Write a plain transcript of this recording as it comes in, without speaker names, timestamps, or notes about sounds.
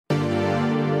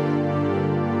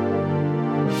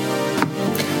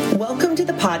Welcome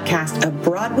to the podcast of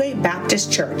Broadway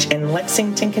Baptist Church in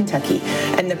Lexington, Kentucky,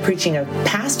 and the preaching of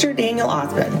Pastor Daniel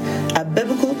Othman, a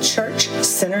biblical church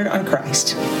centered on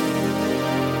Christ.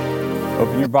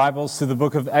 Open your Bibles to the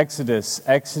book of Exodus,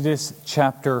 Exodus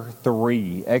chapter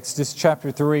 3. Exodus chapter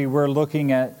 3, we're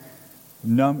looking at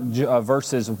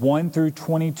verses 1 through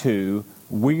 22.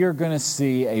 We are going to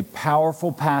see a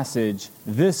powerful passage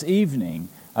this evening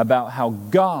about how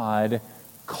God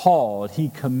He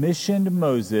commissioned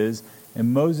Moses,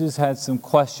 and Moses had some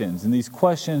questions. And these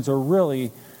questions are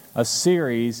really a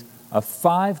series of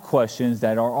 5 questions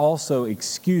that are also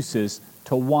excuses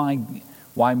to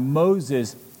why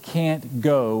Moses can't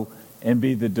go and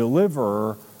be the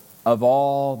deliverer of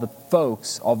all the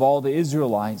folks, of all the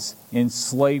Israelites in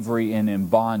slavery and in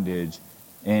bondage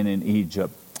and in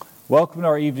Egypt. Welcome to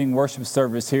our evening worship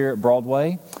service here at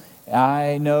Broadway.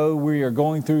 I know we are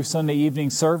going through Sunday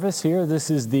evening service here. This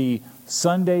is the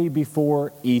Sunday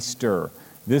before Easter.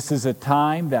 This is a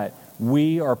time that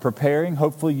we are preparing.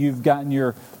 Hopefully you've gotten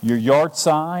your yard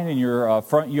sign in your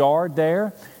front yard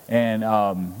there. And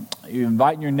you're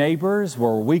inviting your neighbors.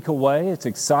 We're a week away. It's an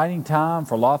exciting time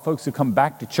for a lot of folks to come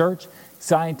back to church.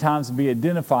 Exciting times to be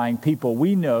identifying people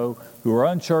we know who are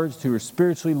unchurched, who are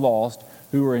spiritually lost,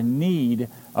 who are in need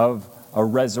of a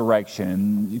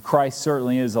resurrection. Christ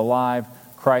certainly is alive.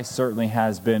 Christ certainly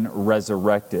has been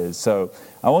resurrected. So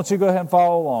I want you to go ahead and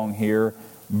follow along here.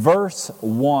 Verse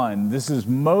 1. This is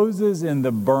Moses in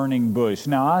the burning bush.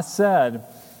 Now I said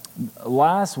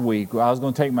last week I was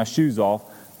going to take my shoes off,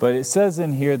 but it says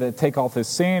in here that take off his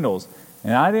sandals.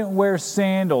 And I didn't wear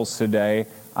sandals today.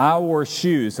 I wore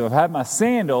shoes. So if I had my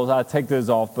sandals, I'd take those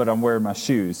off, but I'm wearing my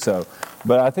shoes.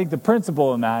 But I think the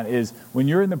principle in that is when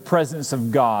you're in the presence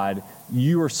of God,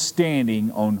 you are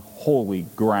standing on holy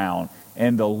ground.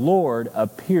 And the Lord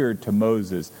appeared to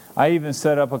Moses. I even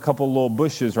set up a couple little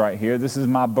bushes right here. This is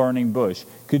my burning bush.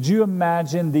 Could you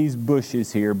imagine these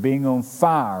bushes here being on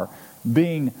fire,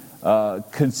 being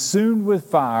consumed with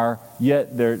fire,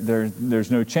 yet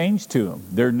there's no change to them.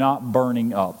 They're not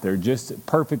burning up. They're just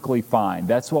perfectly fine.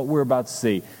 That's what we're about to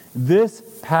see. This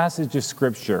passage of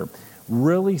Scripture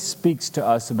really speaks to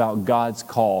us about God's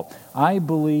call. I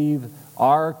believe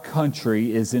our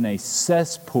country is in a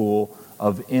cesspool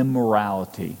of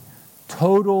immorality.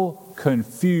 Total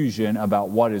confusion about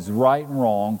what is right and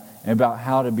wrong and about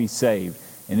how to be saved.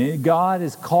 And God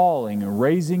is calling and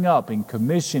raising up and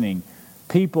commissioning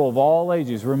people of all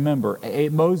ages. Remember,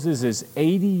 Moses is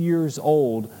 80 years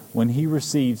old when he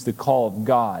receives the call of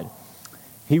God.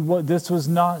 This was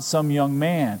not some young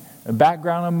man. The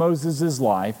background of Moses'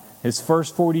 life, his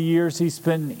first 40 years he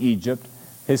spent in Egypt.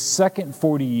 His second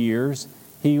 40 years,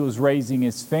 he was raising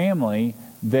his family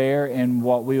there in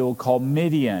what we will call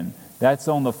Midian. That's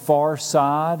on the far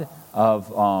side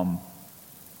of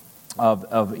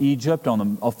Egypt,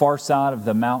 on the far side of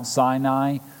the Mount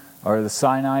Sinai, or the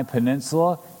Sinai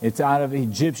Peninsula. It's out of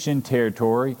Egyptian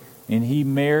territory. And he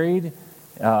married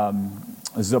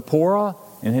Zipporah,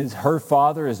 and her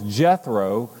father is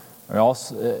Jethro.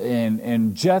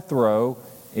 And Jethro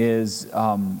is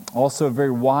also a very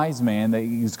wise man that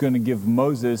he's going to give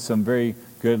Moses some very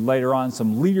good, later on,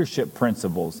 some leadership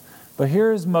principles. But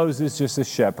here is Moses, just a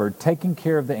shepherd, taking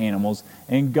care of the animals,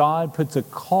 and God puts a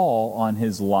call on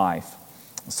his life.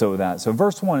 So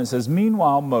verse 1, it says,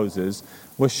 meanwhile Moses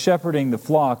was shepherding the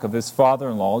flock of his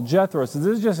father-in-law, Jethro. So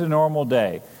this is just a normal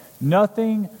day.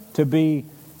 Nothing to be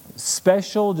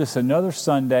special, just another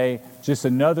Sunday, just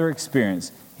another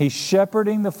experience. He's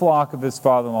shepherding the flock of his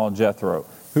father-in-law, Jethro,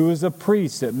 who is a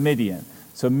priest at Midian.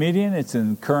 So Midian, it's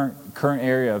in the current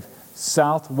area of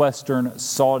southwestern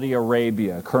Saudi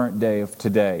Arabia, current day of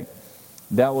today.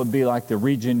 That would be like the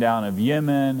region down of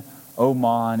Yemen,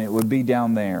 Oman. It would be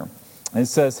down there. And it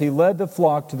says, he led the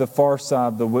flock to the far side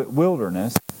of the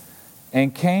wilderness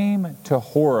and came to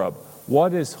Horeb.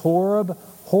 What is Horeb?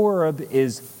 Horeb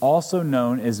is also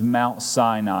known as Mount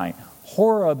Sinai.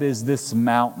 Horeb is this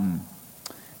mountain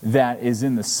that is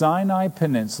in the Sinai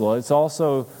Peninsula. It's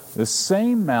also the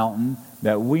same mountain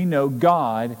that we know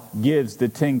God gives the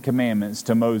 10 Commandments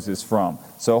to Moses from.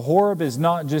 So Horeb is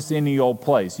not just any old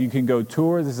place. You can go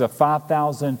tour. This is a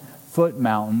 5,000-foot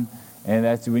mountain. And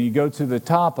that's when you go to the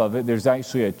top of it, there's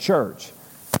actually a church.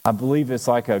 I believe it's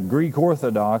like a Greek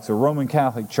Orthodox or Roman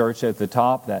Catholic church at the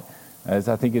top. I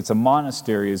think it's a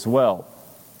monastery as well.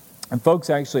 And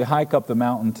folks actually hike up the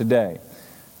mountain today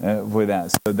with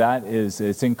that. So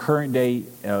it's in current day,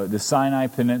 the Sinai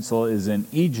Peninsula is in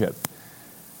Egypt.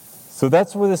 So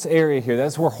that's where this area here,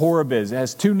 that's where Horeb is. It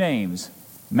has 2 names,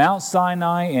 Mount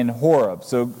Sinai and Horeb.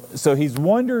 So he's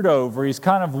wandered over, he's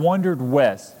kind of wandered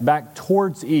west, back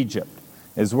towards Egypt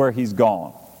is where he's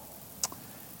gone.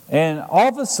 And all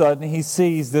of a sudden, he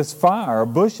sees this fire. A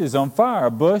bush is on fire.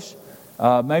 A bush,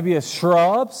 maybe a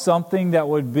shrub, something that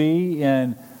would be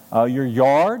in your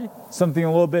yard, something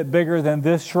a little bit bigger than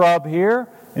this shrub here,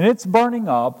 and it's burning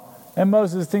up. And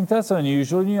Moses thinks that's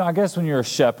unusual. I guess when you're a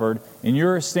shepherd and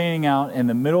you're standing out in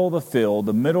the middle of the field,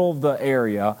 the middle of the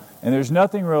area, and there's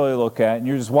nothing really to look at, and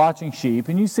you're just watching sheep,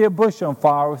 and you see a bush on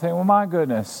fire, we think, well, my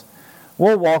goodness,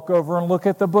 we'll walk over and look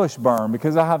at the bush burn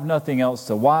because I have nothing else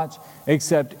to watch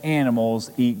except animals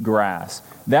eat grass.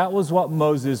 That was what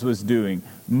Moses was doing.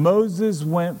 Moses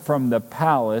went from the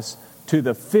palace to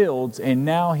the fields, and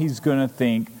now he's going to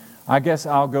think, I guess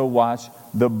I'll go watch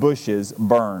the bushes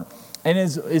burn. And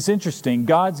it's interesting,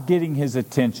 God's getting his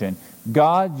attention.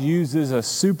 God uses a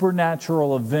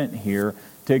supernatural event here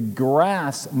to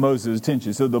grasp Moses'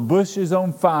 attention. So the bush is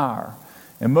on fire,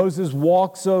 and Moses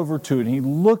walks over to it, and he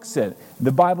looks at it.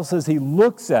 The Bible says he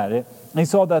looks at it, and he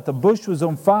saw that the bush was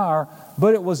on fire,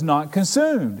 but it was not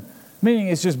consumed. Meaning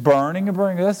it's just burning and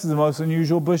burning. This is the most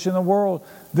unusual bush in the world.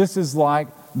 This is like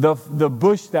the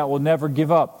bush that will never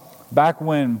give up. Back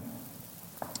when,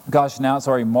 gosh, now it's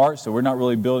already March, so we're not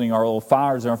really building our little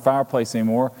fires in our fireplace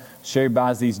anymore. Sherry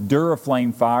buys these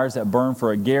Duraflame fires that burn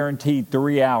for a guaranteed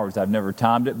 3 hours. I've never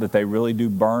timed it, but they really do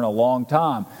burn a long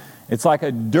time. It's like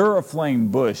a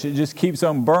Duraflame bush. It just keeps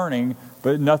on burning,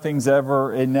 but it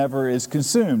never is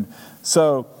consumed.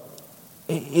 So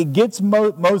it gets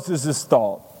Moses'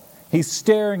 thought. He's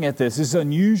staring at this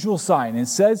unusual sight. And it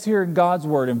says here in God's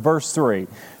Word in verse 3,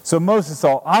 so Moses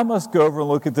thought, I must go over and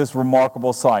look at this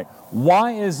remarkable sight.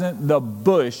 Why isn't the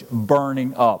bush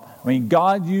burning up? I mean,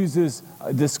 God uses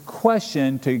this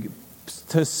question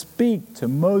to speak to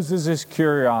Moses'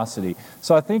 curiosity.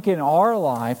 So I think in our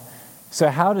life, so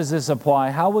how does this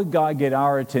apply? How would God get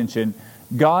our attention?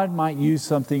 God might use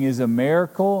something as a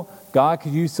miracle. God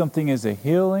could use something as a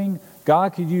healing.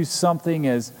 God could use something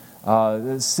as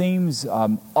that seems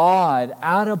odd,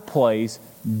 out of place,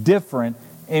 different,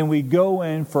 and we go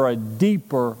in for a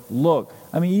deeper look.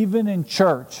 I mean, even in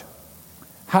church,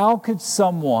 how could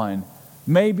someone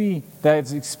maybe that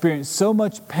has experienced so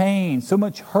much pain, so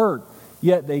much hurt,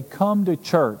 yet they come to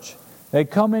church, they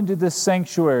come into this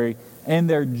sanctuary, and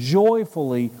they're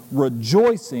joyfully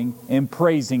rejoicing and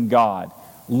praising God?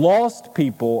 Lost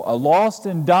people, a lost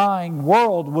and dying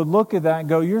world would look at that and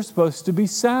go, you're supposed to be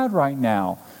sad right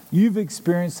now. You've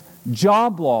experienced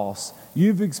job loss.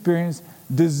 You've experienced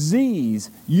disease.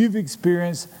 You've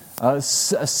experienced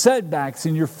setbacks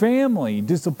in your family,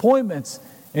 disappointments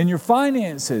in your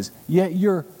finances. Yet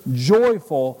you're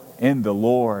joyful in the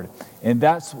Lord. And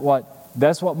that's what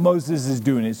Moses is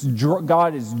doing.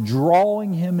 God is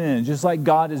drawing him in, just like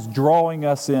God is drawing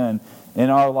us in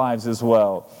our lives as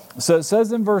well. So it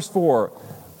says in verse 4,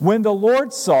 when the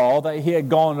Lord saw that he had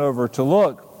gone over to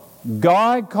look,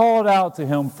 God called out to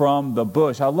him from the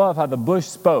bush. I love how the bush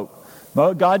spoke.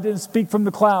 God didn't speak from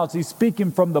the clouds. He's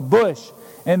speaking from the bush.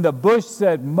 And the bush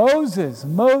said, Moses,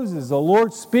 Moses, the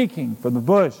Lord speaking from the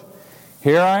bush.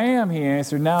 Here I am, he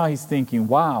answered. Now he's thinking,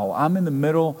 wow, I'm in the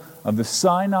middle of the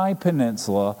Sinai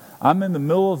Peninsula. I'm in the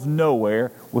middle of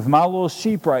nowhere with my little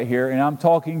sheep right here, and I'm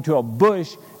talking to a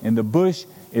bush, and the bush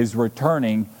is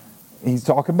returning. He's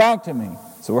talking back to me.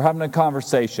 So we're having a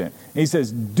conversation. He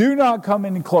says, do not come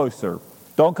any closer.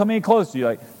 Don't come any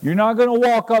closer. You're not going to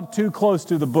walk up too close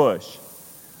to the bush.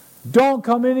 Don't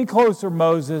come any closer,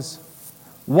 Moses.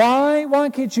 Why? Why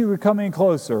can't you come any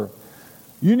closer?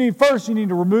 You need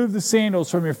to remove the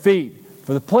sandals from your feet.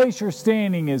 For the place you're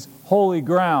standing is holy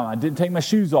ground. I didn't take my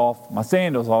shoes off, my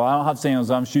sandals off. I don't have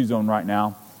sandals, I have shoes on right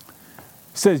now.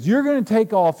 He says, you're going to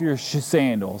take off your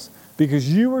sandals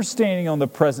because you were standing on the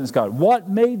presence of God. What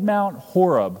made Mount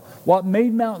Horeb, what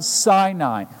made Mount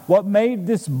Sinai, what made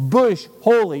this bush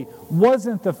holy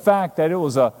wasn't the fact that it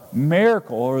was a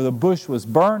miracle or the bush was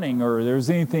burning or there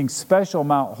was anything special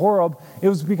Mount Horeb. It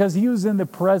was because he was in the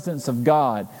presence of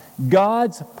God.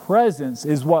 God's presence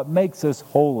is what makes us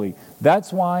holy.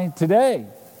 That's why today,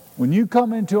 when you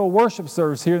come into a worship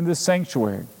service here in this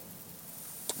sanctuary,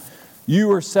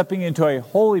 you are stepping into a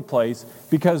holy place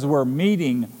because we're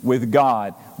meeting with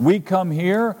God. We come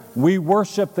here, we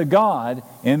worship the God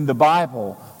in the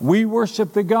Bible. We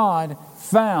worship the God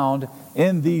found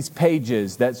in these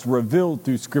pages that's revealed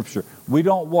through Scripture. We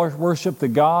don't worship the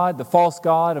God, the false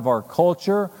God of our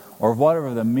culture or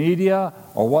whatever the media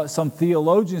or what some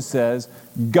theologian says.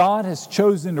 God has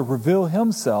chosen to reveal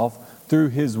himself through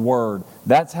his word.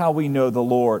 That's how we know the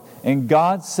Lord. And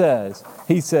God says,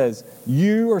 he says,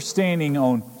 you are standing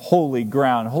on holy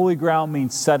ground. Holy ground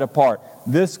means set apart.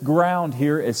 This ground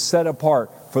here is set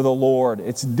apart for the Lord.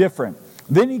 It's different.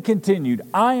 Then he continued,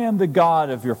 I am the God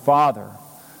of your father,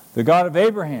 the God of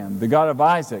Abraham, the God of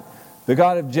Isaac, the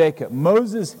God of Jacob.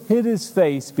 Moses hid his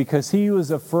face because he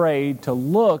was afraid to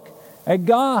look at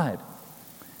God.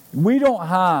 We don't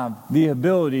have the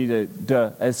ability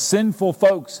to as sinful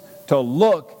folks, to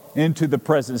look into the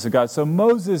presence of God. So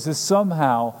Moses is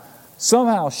somehow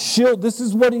this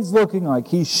is what he's looking like.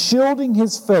 He's shielding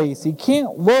his face. He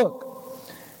can't look.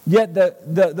 Yet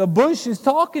the bush is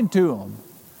talking to him.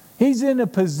 He's in a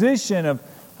position of,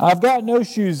 I've got no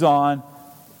shoes on.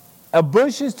 A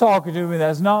bush is talking to me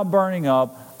that's not burning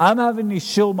up. I'm having to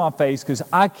shield my face because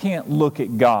I can't look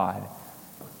at God.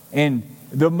 And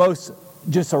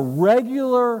just a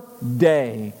regular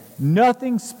day,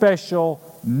 nothing special,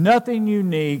 nothing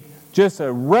unique, just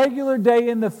a regular day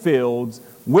in the fields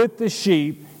with the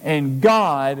sheep, and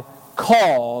God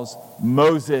calls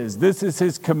Moses. This is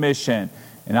his commission.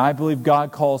 And I believe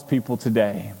God calls people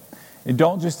today. And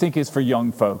don't just think it's for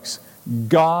young folks.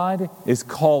 God is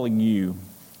calling you.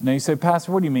 Now you say,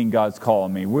 Pastor, what do you mean God's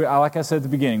calling me? Like I said at the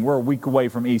beginning, we're a week away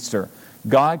from Easter.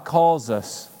 God calls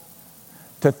us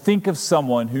to think of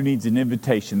someone who needs an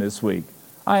invitation this week.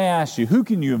 I ask you, who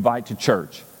can you invite to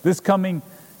church? This coming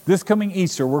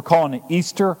Easter, we're calling it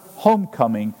Easter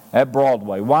Homecoming at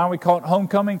Broadway. Why are we calling it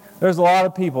homecoming? There's a lot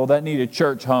of people that need a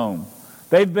church home.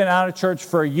 They've been out of church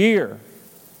for a year.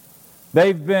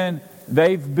 They've been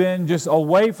just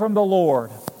away from the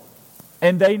Lord.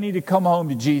 And they need to come home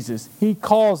to Jesus. He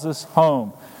calls us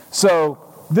home. So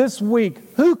this week,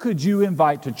 who could you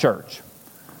invite to church?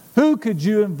 Who could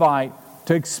you invite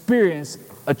to experience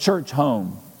a church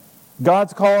home?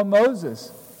 God's calling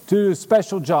Moses to do a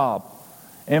special job.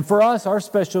 And for us, our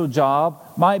special job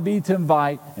might be to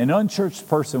invite an unchurched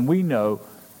person we know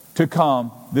to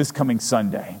come this coming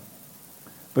Sunday.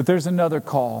 But there's another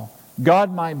call.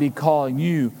 God might be calling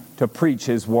you to preach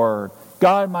His Word.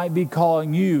 God might be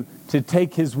calling you to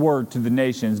take His Word to the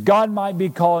nations. God might be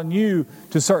calling you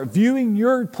to start viewing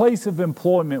your place of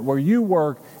employment where you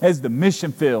work as the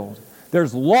mission field.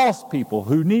 There's lost people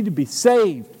who need to be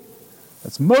saved.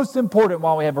 That's most important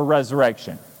while we have a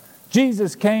resurrection.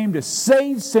 Jesus came to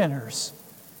save sinners.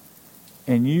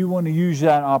 And you want to use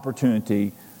that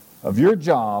opportunity of your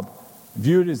job,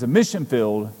 view it as a mission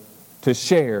field, to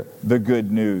share the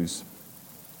good news.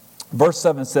 Verse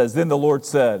 7 says, Then the Lord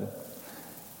said,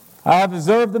 I have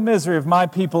observed the misery of my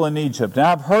people in Egypt, and I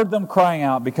have heard them crying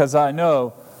out because I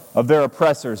know of their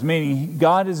oppressors. Meaning,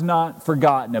 God has not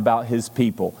forgotten about His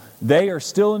people. They are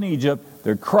still in Egypt.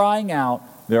 They're crying out.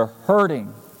 They're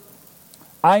hurting.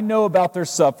 I know about their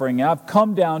suffering, and I've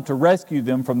come down to rescue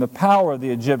them from the power of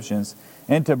the Egyptians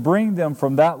and to bring them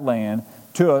from that land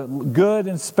to a good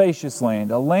and spacious land,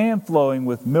 a land flowing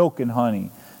with milk and honey,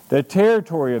 the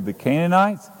territory of the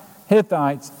Canaanites,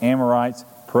 Hittites, Amorites,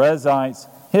 Perizzites,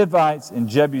 Hivites, and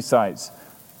Jebusites.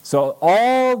 So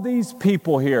all these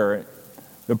people here,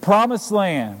 the promised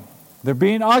land, they're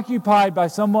being occupied by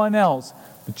someone else.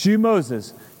 But you,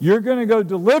 Moses, you're going to go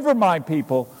deliver my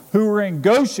people who are in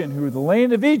Goshen, who are the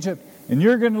land of Egypt, and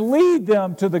you're going to lead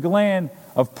them to the land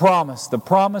of promise, the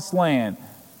promised land.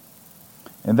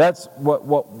 And that's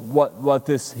what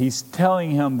this, he's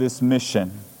telling him this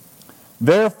mission.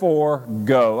 Therefore,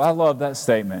 go. I love that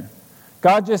statement.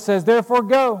 God just says, therefore,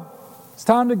 go. It's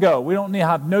time to go. We don't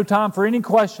have no time for any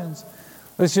questions.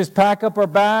 Let's just pack up our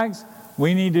bags.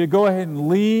 We need to go ahead and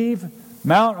leave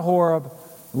Mount Horeb,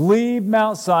 leave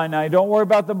Mount Sinai. Don't worry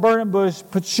about the burning bush.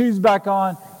 Put shoes back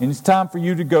on, and it's time for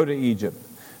you to go to Egypt.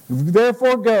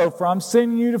 Therefore go, for I'm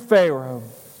sending you to Pharaoh,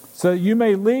 so that you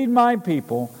may lead my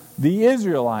people, the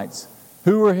Israelites.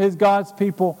 Who are God's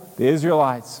people? The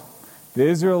Israelites. The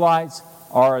Israelites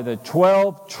are the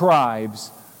 12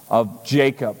 tribes of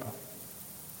Jacob.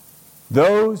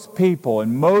 Those people,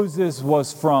 and Moses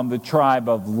was from the tribe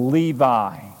of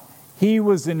Levi. He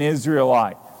was an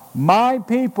Israelite. My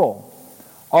people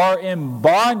are in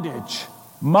bondage.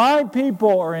 My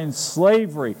people are in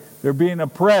slavery. They're being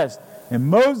oppressed. And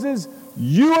Moses,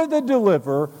 you are the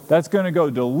deliverer that's going to go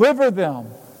deliver them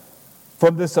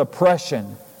from this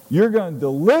oppression. You're going to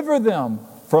deliver them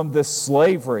from this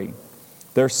slavery.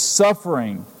 They're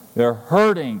suffering. They're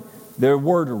hurting. The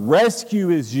word rescue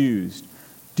is used.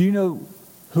 Do you know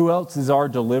who else is our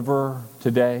deliverer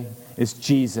today? It's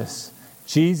Jesus.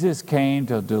 Jesus came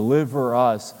to deliver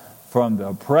us from the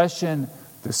oppression,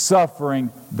 the suffering,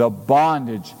 the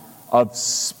bondage of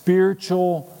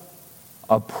spiritual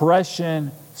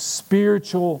oppression,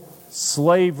 spiritual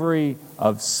slavery,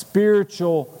 of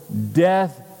spiritual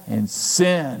death and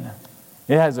sin.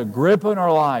 It has a grip on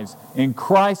our lives, and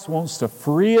Christ wants to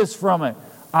free us from it.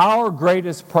 Our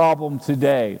greatest problem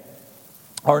today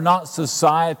are not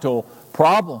societal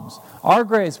problems. Our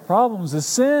greatest problems is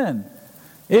sin.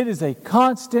 It is a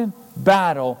constant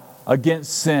battle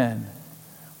against sin.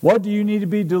 What do you need to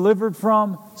be delivered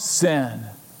from? Sin.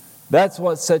 That's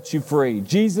what sets you free.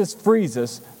 Jesus frees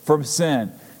us from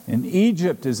sin. And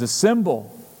Egypt is a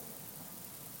symbol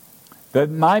that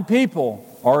my people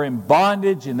are in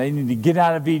bondage and they need to get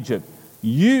out of Egypt.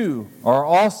 You are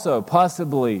also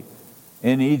possibly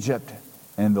in Egypt,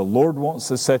 and the Lord wants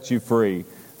to set you free.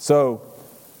 So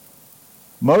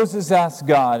Moses asked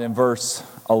God in verse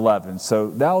 11. So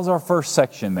that was our first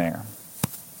section there.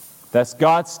 That's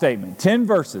God's statement. 10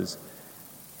 verses.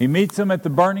 He meets him at the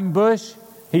burning bush.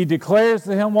 He declares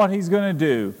to him what he's going to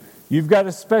do. You've got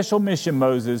a special mission,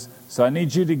 Moses, so I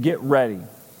need you to get ready.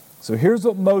 So here's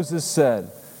what Moses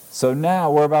said. So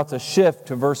now we're about to shift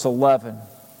to verse 11.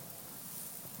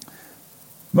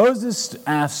 Moses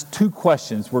asked 2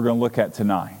 questions we're going to look at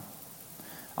tonight.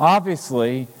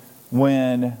 Obviously,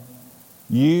 when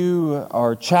you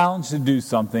are challenged to do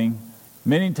something,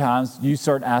 many times you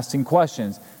start asking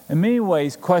questions. In many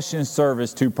ways, questions serve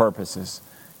as 2 purposes.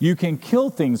 You can kill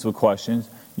things with questions.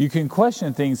 You can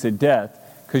question things to death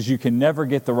because you can never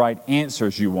get the right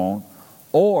answers you want.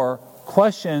 Or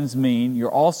questions mean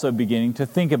you're also beginning to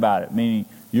think about it, meaning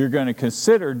you're going to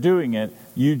consider doing it.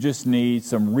 You just need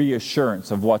some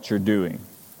reassurance of what you're doing.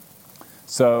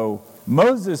 So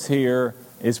Moses here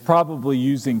is probably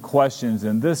using questions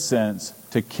in this sense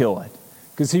to kill it,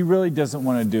 because he really doesn't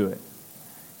want to do it.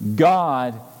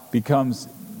 God becomes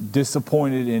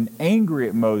disappointed and angry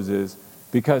at Moses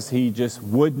because he just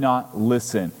would not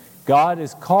listen. God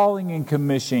is calling and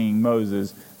commissioning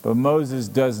Moses, but Moses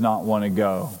does not want to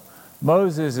go.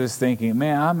 Moses is thinking,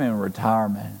 man, I'm in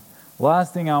retirement. The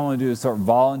last thing I want to do is start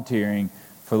volunteering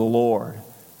for the Lord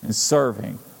and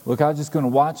serving. Look, I'm just going to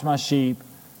watch my sheep.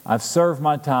 I've served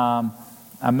my time.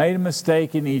 I made a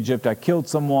mistake in Egypt. I killed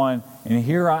someone, and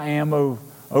here I am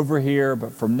over here.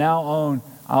 But from now on,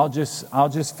 I'll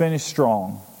just finish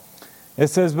strong. It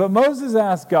says, but Moses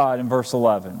asked God in verse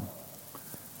 11,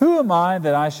 who am I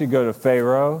that I should go to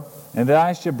Pharaoh and that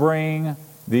I should bring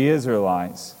the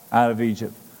Israelites out of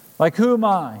Egypt? Like, who am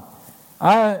I?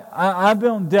 I've been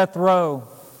on death row.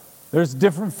 There's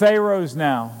different pharaohs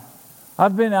now.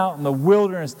 I've been out in the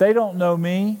wilderness. They don't know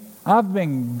me. I've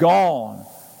been gone.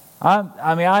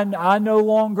 I no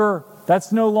longer,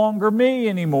 that's no longer me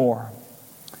anymore.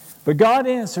 But God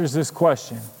answers this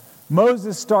question.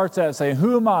 Moses starts out saying,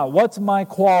 who am I? What's my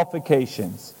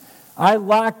qualifications? I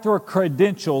lack the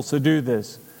credentials to do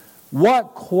this.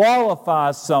 What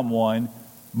qualifies someone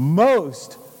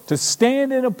most to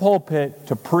stand in a pulpit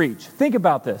to preach? Think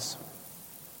about this.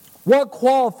 What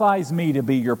qualifies me to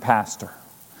be your pastor?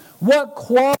 What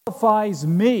qualifies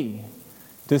me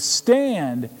to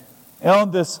stand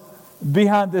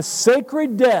behind this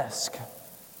sacred desk,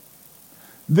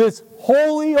 this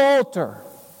holy altar,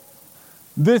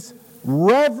 this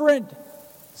reverent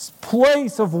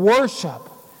place of worship,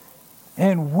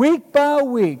 and week by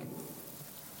week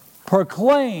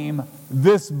proclaim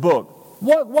this book?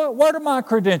 What are my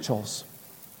credentials?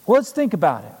 Well, let's think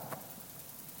about it.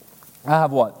 I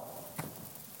have what?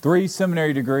 3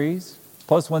 seminary degrees,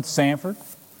 plus 1 Stanford.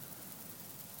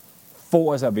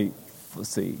 4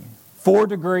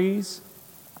 degrees,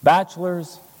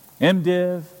 bachelor's,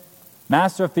 MDiv,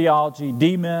 Master of Theology,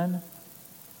 D-Min.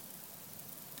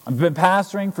 I've been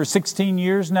pastoring for 16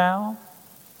 years now.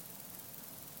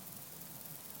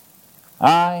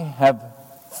 I have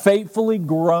faithfully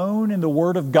grown in the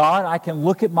Word of God. I can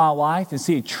look at my life and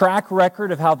see a track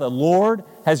record of how the Lord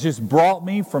has just brought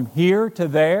me from here to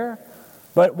there.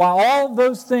 But while all of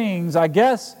those things, I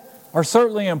guess, are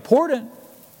certainly important,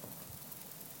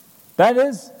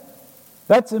 that's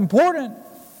important.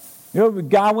 You know, the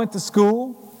guy went to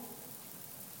school.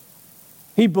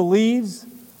 He believes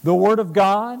the Word of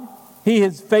God. He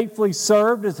has faithfully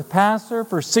served as a pastor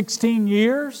for 16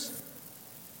 years.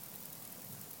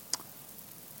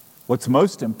 What's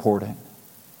most important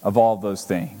of all those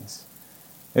things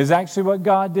is actually what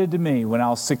God did to me when I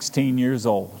was 16 years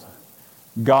old.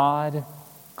 God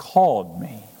called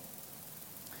me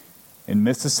in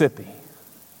Mississippi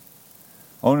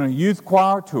on a youth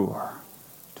choir tour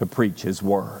to preach His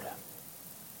Word.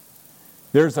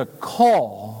 There's a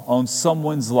call on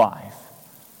someone's life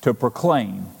to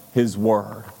proclaim His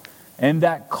Word. And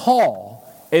that call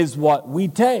is what we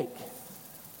take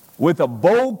with a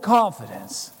bold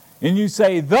confidence. And you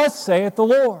say, thus saith the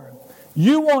Lord.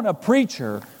 You want a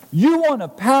preacher, you want a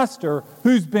pastor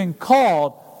who's been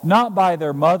called not by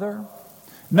their mother,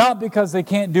 not because they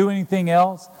can't do anything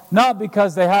else, not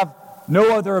because they have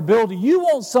no other ability. You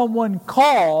want someone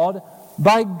called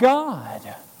by God.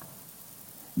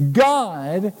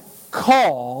 God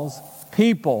calls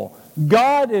people.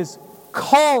 God is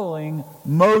calling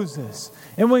Moses.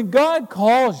 And when God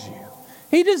calls you,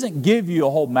 He doesn't give you a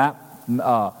whole map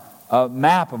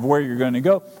of where you're going to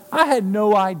go. I had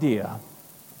no idea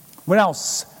when I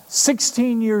was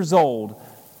 16 years old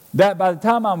that by the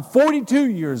time I'm 42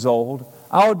 years old,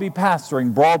 I would be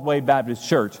pastoring Broadway Baptist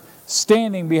Church,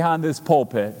 standing behind this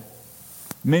pulpit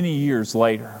many years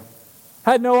later.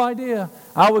 Had no idea.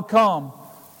 I would come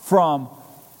from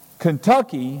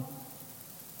Kentucky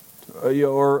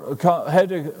or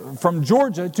head from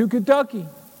Georgia to Kentucky.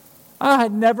 I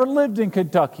had never lived in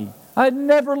Kentucky. I had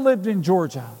never lived in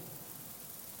Georgia.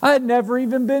 I had never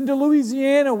even been to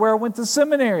Louisiana, where I went to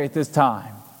seminary at this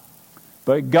time.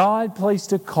 But God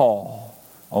placed a call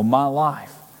on my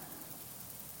life.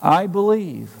 I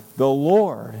believe the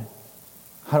Lord,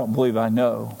 I don't believe I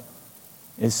know,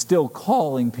 is still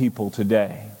calling people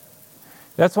today.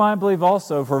 That's why I believe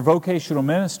also for vocational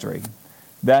ministry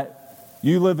that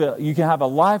you can have a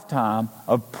lifetime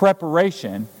of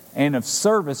preparation and of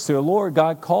service to the Lord.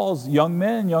 God calls young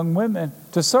men, young women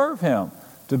to serve Him,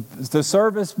 to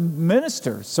serve as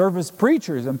ministers, serve as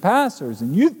preachers and pastors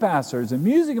and youth pastors and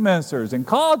music ministers and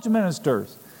college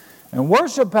ministers and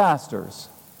worship pastors.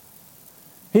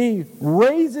 He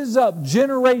raises up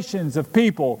generations of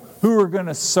people who are going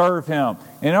to serve Him.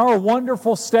 In our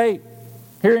wonderful state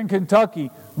here in Kentucky,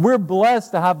 we're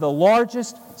blessed to have the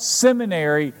largest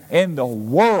seminary in the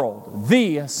world,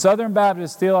 the Southern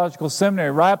Baptist Theological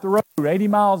Seminary, right up the road, 80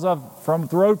 miles from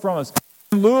the road from us,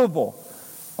 in Louisville.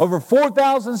 Over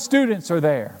 4,000 students are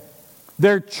there.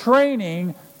 They're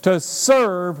training to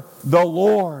serve the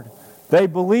Lord. They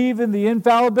believe in the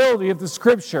infallibility of the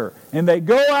Scripture, and they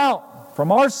go out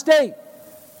from our state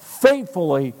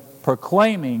faithfully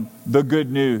proclaiming the good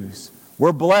news.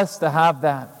 We're blessed to have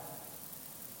that.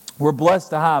 We're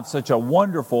blessed to have such a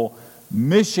wonderful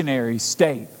missionary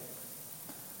state.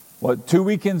 2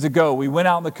 weekends ago, we went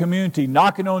out in the community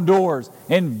knocking on doors,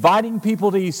 inviting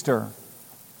people to Easter,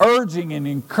 urging and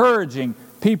encouraging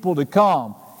people to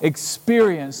come,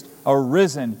 experience a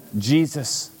risen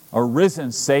Jesus, a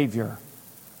risen Savior.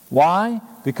 Why?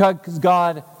 Because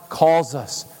God calls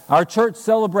us. Our church just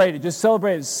celebrated its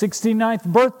 69th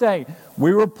birthday.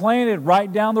 We were planted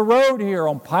right down the road here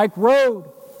on Pike Road,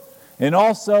 and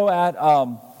also at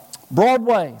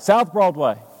Broadway, South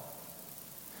Broadway.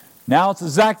 Now it's a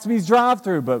Zaxby's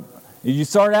drive-through, but you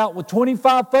start out with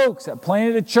 25 folks that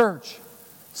planted a church.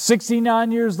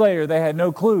 69 years later, they had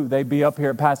no clue they'd be up here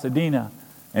at Pasadena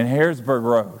and Harrisburg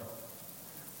Road.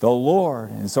 The Lord,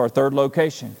 and it's our third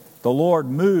location, the Lord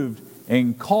moved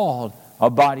and called a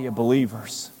body of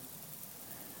believers.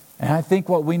 And I think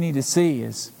what we need to see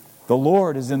is the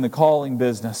Lord is in the calling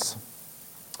business.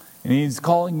 And He's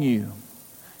calling you.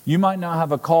 You might not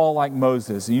have a call like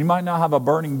Moses. You might not have a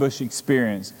burning bush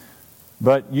experience.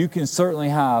 But you can certainly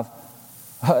have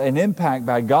an impact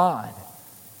by God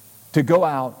to go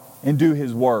out and do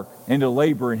His work and to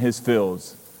labor in His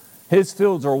fields. His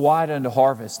fields are wide unto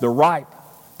harvest. They're ripe.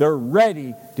 They're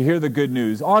ready to hear the good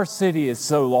news. Our city is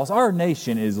so lost. Our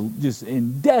nation is just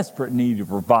in desperate need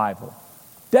of revival.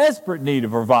 Desperate need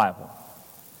of revival.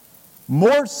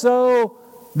 More so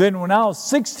than when I was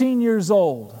 16 years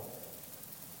old.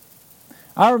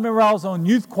 I remember I was on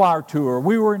youth choir tour.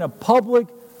 We were in a public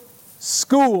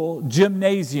school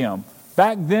gymnasium.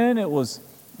 Back then it was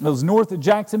north of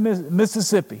Jackson,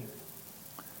 Mississippi.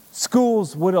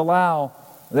 Schools would allow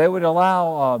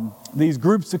these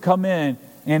groups to come in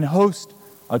and host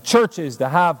churches to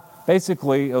have,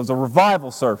 basically, it was a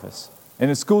revival service in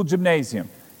a school gymnasium.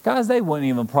 Guys, they wouldn't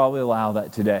even probably allow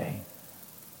that today.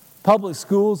 Public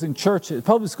schools and churches,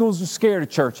 public schools are scared of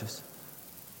churches.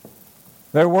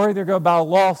 They're worried they're going about a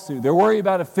lawsuit. They're worried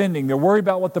about offending. They're worried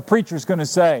about what the preacher's going to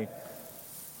say.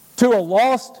 To a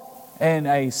lost and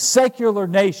a secular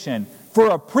nation, for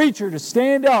a preacher to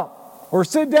stand up or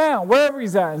sit down, wherever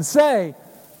he's at, and say,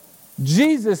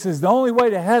 Jesus is the only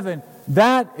way to heaven,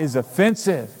 that is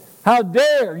offensive. How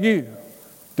dare you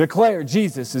declare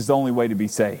Jesus is the only way to be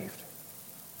saved?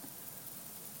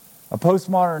 A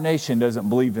postmodern nation doesn't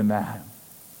believe in that.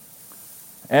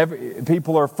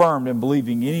 People are affirmed in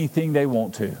believing anything they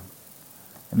want to.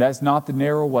 And that's not the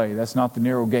narrow way. That's not the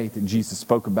narrow gate that Jesus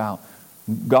spoke about.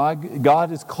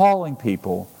 God is calling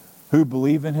people who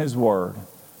believe in His Word.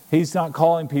 He's not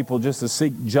calling people just to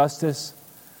seek justice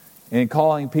and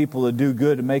calling people to do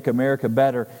good to make America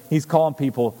better. He's calling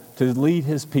people to lead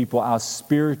His people out of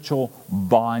spiritual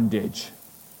bondage.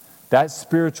 That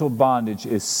spiritual bondage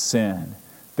is sin.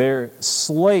 They're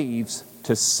slaves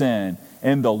to sin,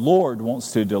 and the Lord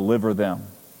wants to deliver them.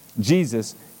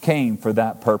 Jesus came for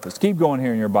that purpose. Keep going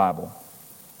here in your Bible.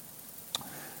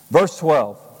 Verse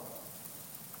 12.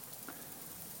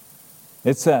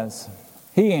 It says,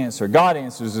 God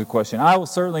answers the question, I will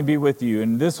certainly be with you,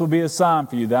 and this will be a sign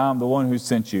for you that I am the one who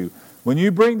sent you. When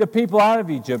you bring the people out of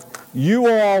Egypt, you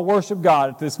will all worship God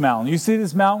at this mountain. You see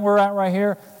this mountain we're at right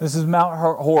here? This is Mount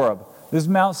Horeb. This is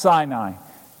Mount Sinai.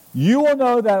 You will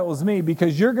know that it was me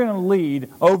because you're going to lead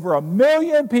over 1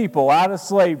 million people out of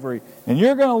slavery, and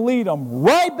you're going to lead them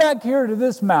right back here to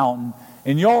this mountain,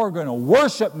 and y'all are going to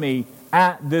worship me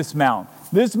at this mountain.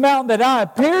 This mountain that I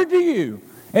appeared to you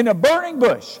in a burning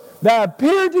bush, that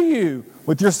appeared to you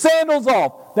with your sandals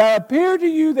off, that appeared to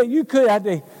you that you had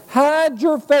to hide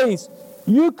your face.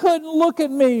 You couldn't look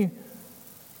at me.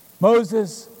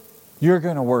 Moses, you're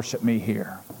going to worship me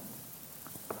here.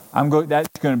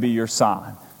 That's going to be your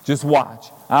sign. Just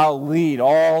watch. I'll lead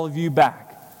all of you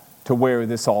back to where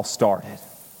this all started.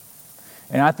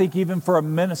 And I think even for a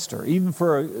minister, even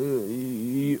for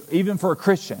a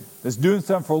Christian that's doing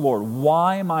something for the Lord,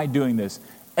 why am I doing this?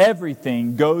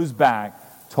 Everything goes back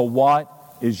to what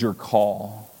is your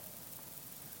call.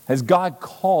 Has God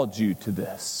called you to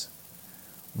this?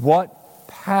 What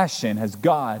passion has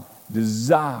God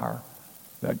desire,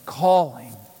 that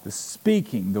calling, the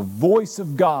speaking, the voice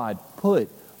of God put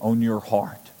on your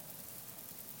heart?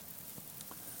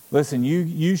 Listen,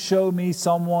 you show me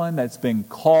someone that's been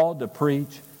called to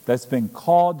preach, that's been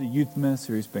called to youth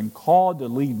ministry, that's been called to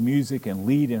lead music and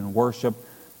lead in worship.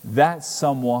 That's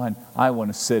someone I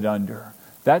want to sit under.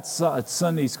 That's a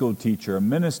Sunday school teacher, a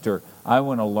minister I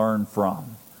want to learn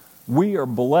from. We are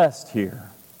blessed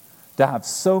here to have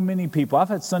so many people. I've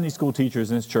had Sunday school teachers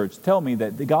in this church tell me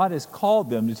that God has called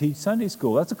them to teach Sunday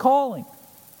school. That's a calling.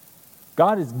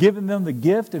 God has given them the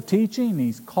gift of teaching, and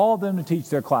He's called them to teach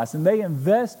their class. And they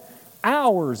invest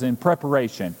hours in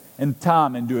preparation and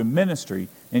time in doing ministry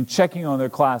and checking on their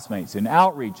classmates and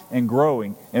outreach and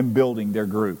growing and building their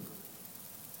group.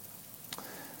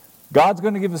 God's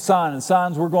going to give a sign, and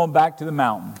signs we're going back to the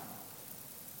mountain.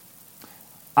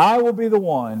 I will be the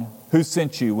one who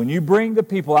sent you. When you bring the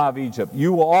people out of Egypt,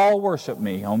 you will all worship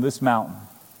me on this mountain.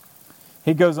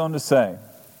 He goes on to say,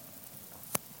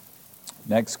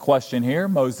 next question here,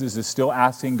 Moses is still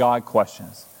asking God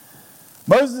questions.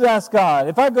 Moses asked God,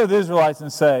 if I go to the Israelites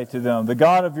and say to them, the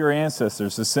God of your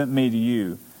ancestors has sent me to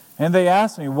you, and they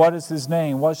ask me, what is his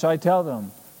name? What should I tell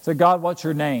them? I said, God, what's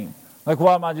your name? Like,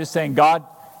 what am I just saying?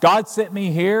 God sent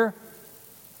me here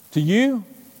to you?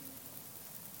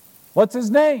 What's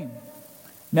his name?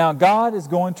 Now, God is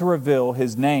going to reveal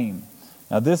his name.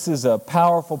 Now, this is a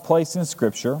powerful place in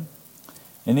Scripture.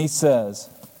 And he says,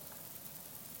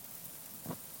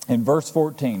 in verse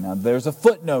 14, now there's a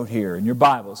footnote here in your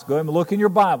Bibles. Go ahead and look in your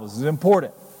Bibles. It's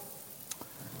important.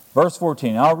 Verse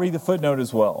 14, I'll read the footnote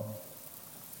as well.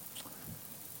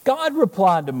 God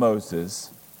replied to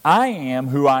Moses, I am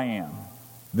who I am.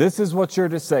 This is what you're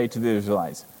to say to the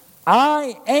Israelites.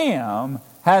 I am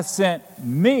has sent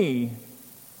me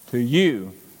to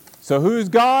you. So who's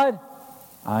God?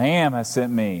 I am has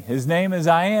sent me. His name is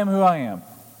I am who I am.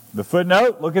 The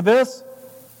footnote, look at this.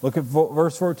 Look at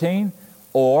verse 14.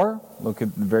 Or, look at,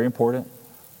 very important,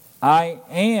 I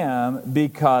am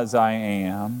because I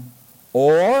am.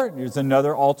 Or, here's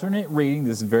another alternate reading,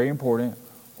 this is very important.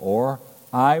 Or,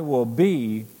 I will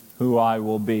be who I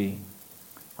will be.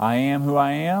 I am who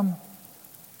I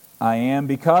am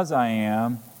because I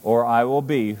am, or I will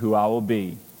be who I will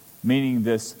be. Meaning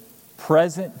this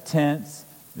present tense,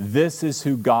 this is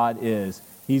who God is.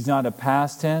 He's not a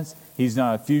past tense, He's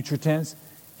not a future tense,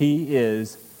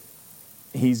 He's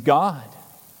God.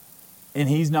 And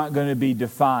He's not going to be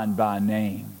defined by a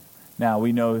name. Now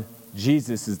we know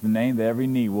Jesus is the name that every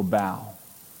knee will bow.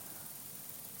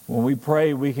 When we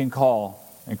pray, we can call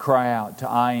and cry out to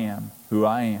I am who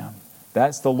I am.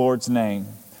 That's the Lord's name.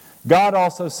 God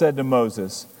also said to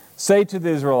Moses, say to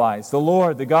the Israelites, the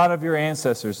Lord, the God of your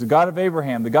ancestors, the God of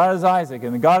Abraham, the God of Isaac,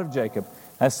 and the God of Jacob,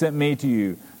 has sent me to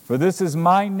you. For this is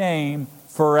my name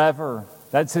forever.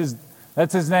 That's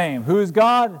his name. Who is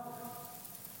God?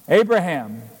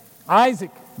 Abraham,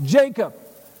 Isaac, Jacob.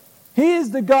 He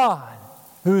is the God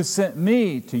who has sent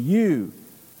me to you.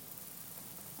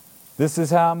 This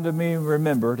is how I'm to be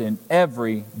remembered in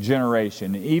every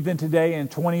generation. Even today in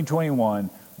 2021,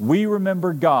 we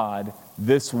remember God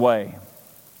this way.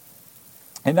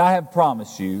 And I have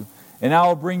promised you, and I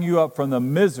will bring you up from the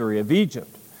misery of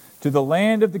Egypt to the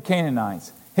land of the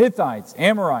Canaanites, Hittites,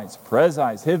 Amorites,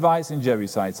 Perizzites, Hivites, and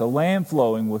Jebusites, a land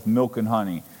flowing with milk and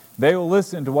honey. They will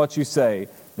listen to what you say.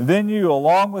 Then you,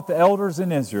 along with the elders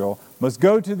in Israel, must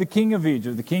go to the king of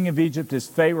Egypt. The king of Egypt is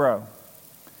Pharaoh.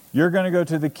 You're going to go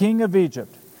to the king of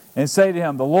Egypt and say to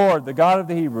him, the Lord, the God of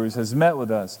the Hebrews, has met with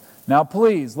us. Now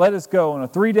please, let us go on a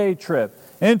 3-day trip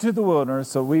into the wilderness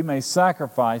so we may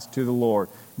sacrifice to the Lord.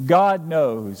 God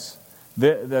knows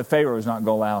that Pharaoh is not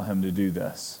going to allow him to do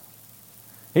this.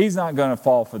 He's not going to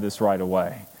fall for this right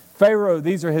away. Pharaoh,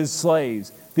 these are his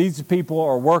slaves. These people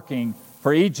are working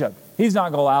for Egypt. He's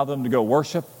not going to allow them to go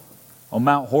worship on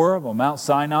Mount Horeb, on Mount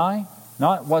Sinai.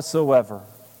 Not whatsoever.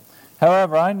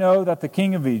 However, I know that the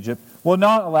king of Egypt will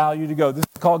not allow you to go. This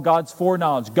is called God's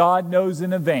foreknowledge. God knows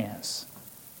in advance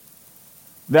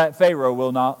that Pharaoh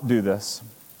will not do this.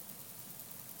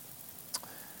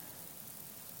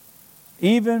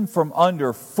 Even from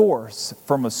under force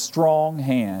from a strong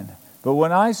hand. But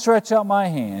when I stretch out my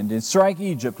hand and strike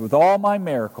Egypt with all my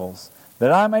miracles,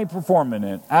 that I may perform in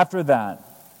it, after that,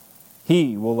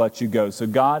 he will let you go. So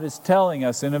God is telling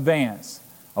us in advance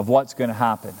of what's going to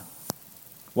happen.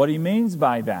 What he means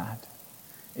by that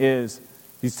is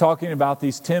he's talking about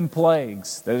these 10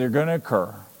 plagues that are going to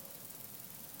occur.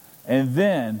 And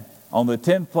then on the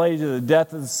 10th plague of the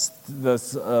death of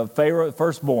the Pharaoh,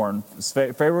 firstborn,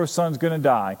 Pharaoh's son's going to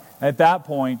die. At that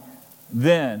point,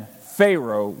 then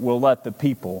Pharaoh will let the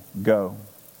people go.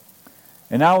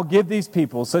 And I will give these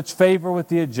people such favor with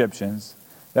the Egyptians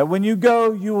that when you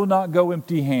go, you will not go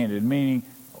empty-handed. Meaning,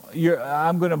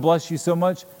 I'm going to bless you so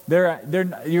much,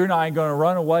 you're not going to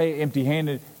run away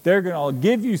empty-handed. They're going to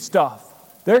give you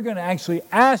stuff. They're going to actually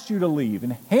ask you to leave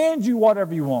and hand you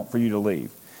whatever you want for you to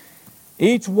leave.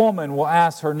 Each woman will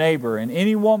ask her neighbor, and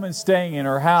any woman staying in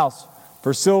her house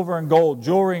for silver and gold,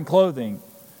 jewelry and clothing,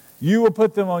 you will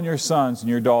put them on your sons and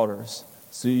your daughters.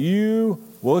 So you,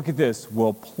 well, look at this,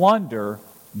 will plunder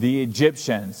the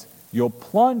Egyptians. You'll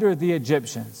plunder the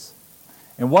Egyptians.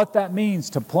 And what that means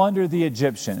to plunder the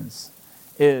Egyptians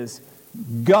is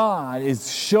God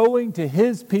is showing to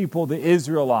his people, the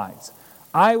Israelites,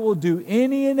 I will do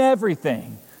any and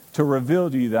everything to reveal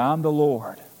to you that I'm the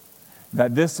Lord.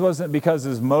 That this wasn't because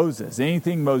of Moses,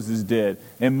 anything Moses did,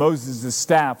 and Moses'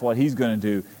 staff, what he's going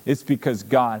to do. It's because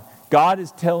God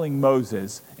is telling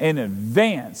Moses in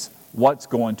advance what's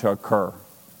going to occur.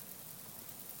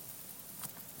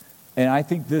 And I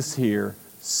think this here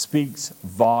speaks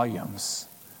volumes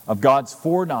of God's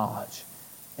foreknowledge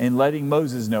and letting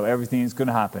Moses know everything that's going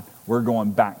to happen. We're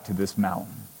going back to this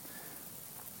mountain.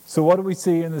 So what do we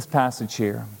see in this passage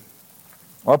here?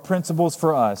 Our principles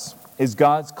for us is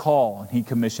God's call, and he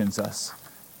commissions us.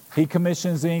 He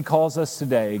commissions and he calls us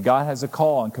today. God has a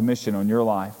call and commission on your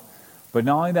life. But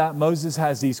not only that, Moses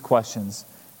has these questions.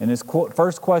 And his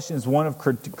first question is one of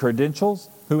credentials.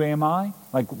 Who am I?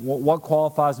 Like, what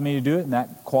qualifies me to do it? And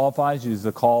that qualifies you as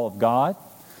the call of God.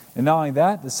 And not only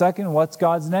that, the second, what's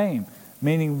God's name?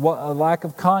 Meaning what a lack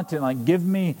of content. Like, give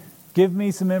me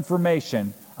some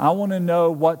information. I want to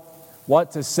know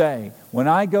what to say. When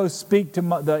I go speak to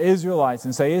the Israelites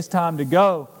and say, it's time to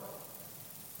go,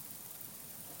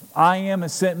 I am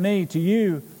has sent me to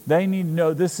you, they need to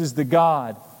know this is the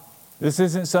God. This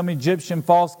isn't some Egyptian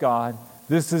false God.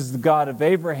 This is the God of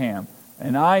Abraham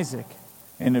and Isaac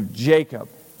and of Jacob.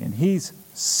 And he's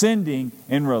sending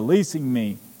and releasing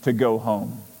me to go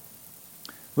home.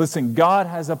 Listen, God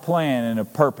has a plan and a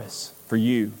purpose for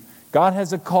you. God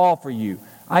has a call for you.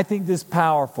 I think this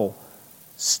powerful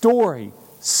story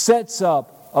sets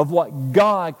up of what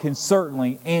God can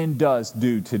certainly and does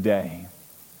do today.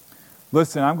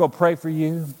 Listen, I'm going to pray for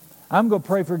you. I'm going to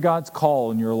pray for God's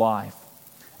call in your life.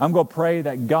 I'm going to pray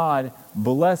that God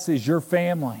blesses your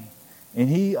family and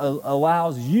he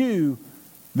allows you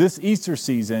this Easter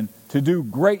season to do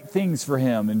great things for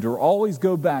him and to always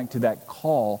go back to that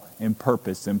call and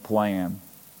purpose and plan.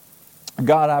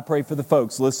 God, I pray for the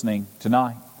folks listening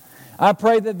tonight. I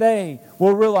pray that they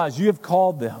will realize you have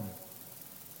called them.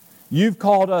 You've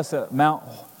called us at Mount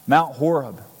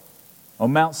Horeb,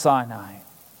 on Mount Sinai.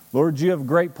 Lord, you have a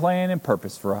great plan and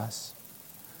purpose for us.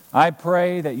 I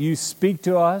pray that you speak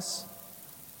to us.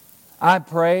 I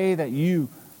pray that you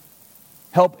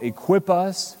help equip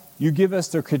us. You give us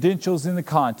the credentials and the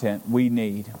content we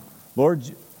need.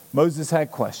 Lord, Moses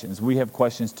had questions. We have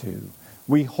questions too.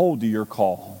 We hold to your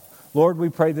call. Lord, we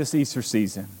pray this Easter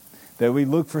season that we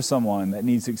look for someone that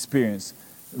needs to experience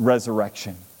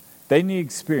resurrection. They need to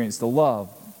experience the love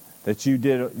that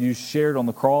you shared on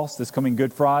the cross this coming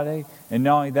Good Friday. And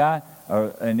not only that,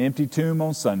 an empty tomb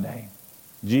on Sunday.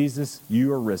 Jesus,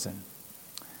 you are risen.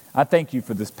 I thank you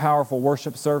for this powerful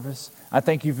worship service. I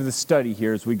thank you for the study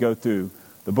here as we go through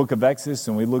the book of Exodus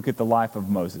and we look at the life of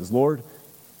Moses. Lord,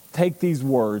 take these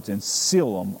words and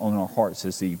seal them on our hearts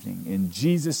this evening. In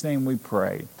Jesus' name we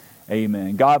pray.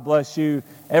 Amen. God bless you.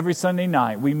 Every Sunday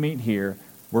night we meet here.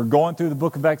 We're going through the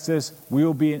book of Exodus. We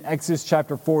will be in Exodus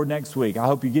chapter 4 next week. I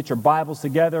hope you get your Bibles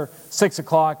together, 6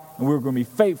 o'clock, and we're going to be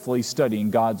faithfully studying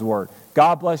God's Word.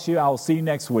 God bless you. I will see you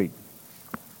next week.